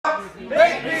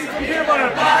Make me some peanut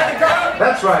butter by the cup.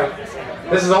 That's right.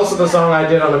 This is also the song I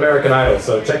did on American Idol,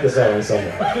 so check this out on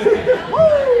Sunday.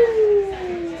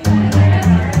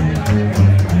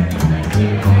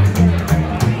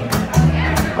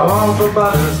 Of all the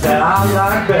butters that I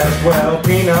like best, well,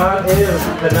 peanut is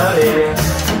the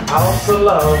nuttiest. I also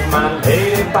love my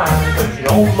lady fine, but she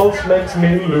almost makes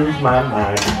me lose my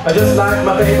mind. I just like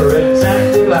my favorite,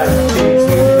 exactly like she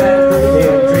sweet and creamy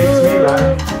and treats me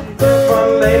right. This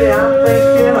one lady I'm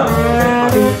thinking of, my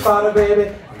peanut butter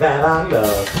baby that I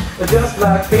love. Just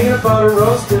like peanut butter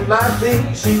roasted like thee,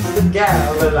 she's the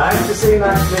gal that likes to see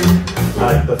like me.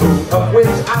 Like the food of which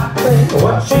I think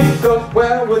what she goes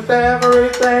well with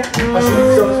everything.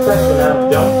 She's so special now,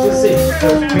 don't you see?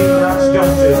 Those peanuts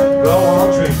don't just grow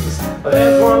on trees.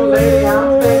 There's one lady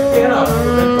I'm thinking of,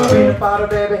 my peanut butter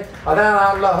baby that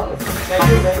I love. And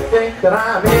you may think that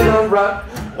I'm in a rut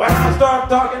when I start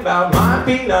talking about my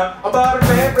peanut butter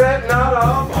favorite nut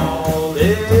of all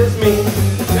is me.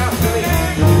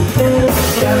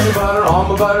 Cashew butter,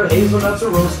 almond butter, hazelnuts are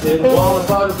roasted, walnut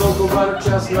butter, cocoa butter,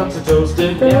 chestnuts are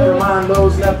toasted. Never mind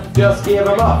those nuts, just give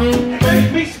them up.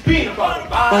 Make me some peanut butter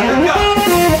by the cup.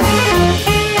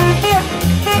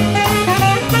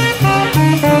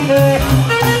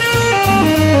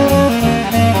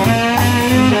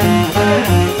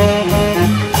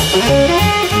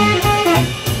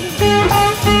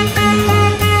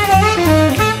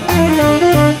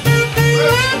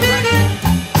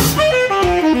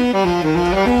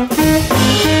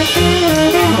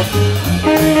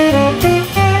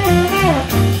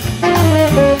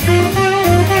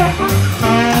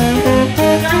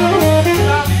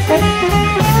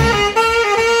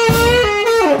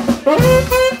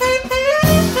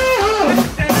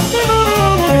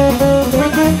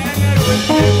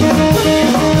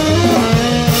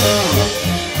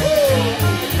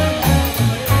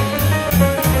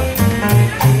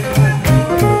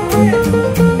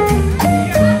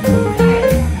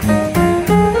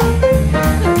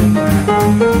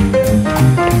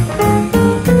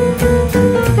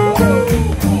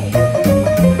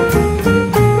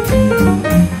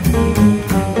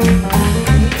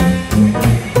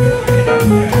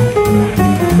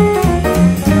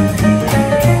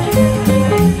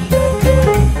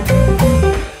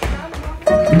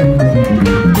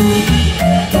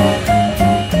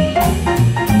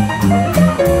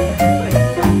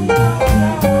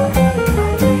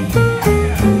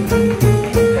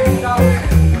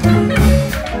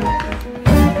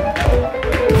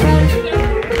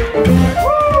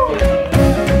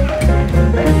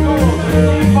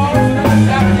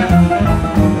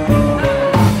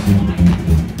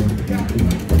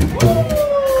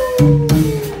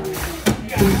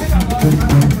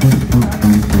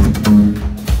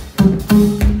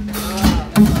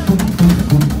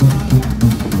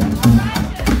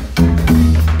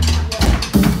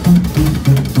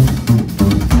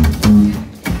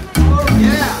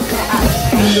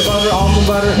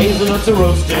 Butter, hazelnuts are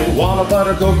roasted, walnut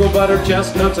butter, cocoa butter,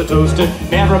 chestnuts are toasted.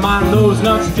 Never mind those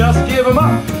nuts, just give them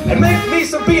up and make me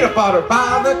some peanut butter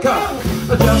by the cup.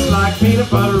 Just like peanut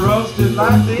butter roasted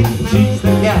like thee, she's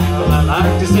the gal I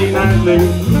like to see nightly.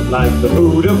 Like the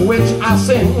food of which I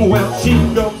sing, well, she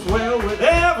goes well with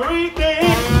everything.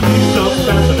 She's so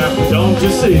special now, don't you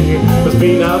see? Cause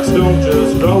peanuts don't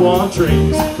just grow on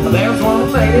trees. There's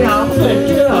one lady I'm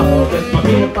thinking of, it's my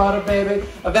peanut butter baby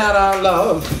that I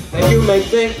love. And you may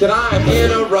think that I'm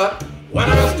in a rut when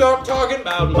I start talking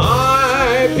about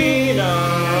my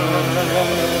peanuts.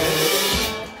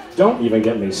 Don't even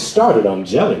get me started on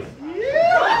jelly.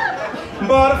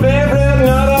 But a favorite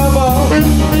nut of all, I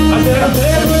said a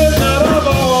favorite nut of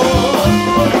all,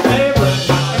 a favorite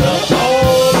nut of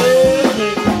all is me.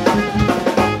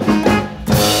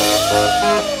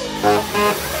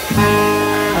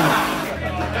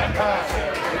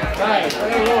 Right,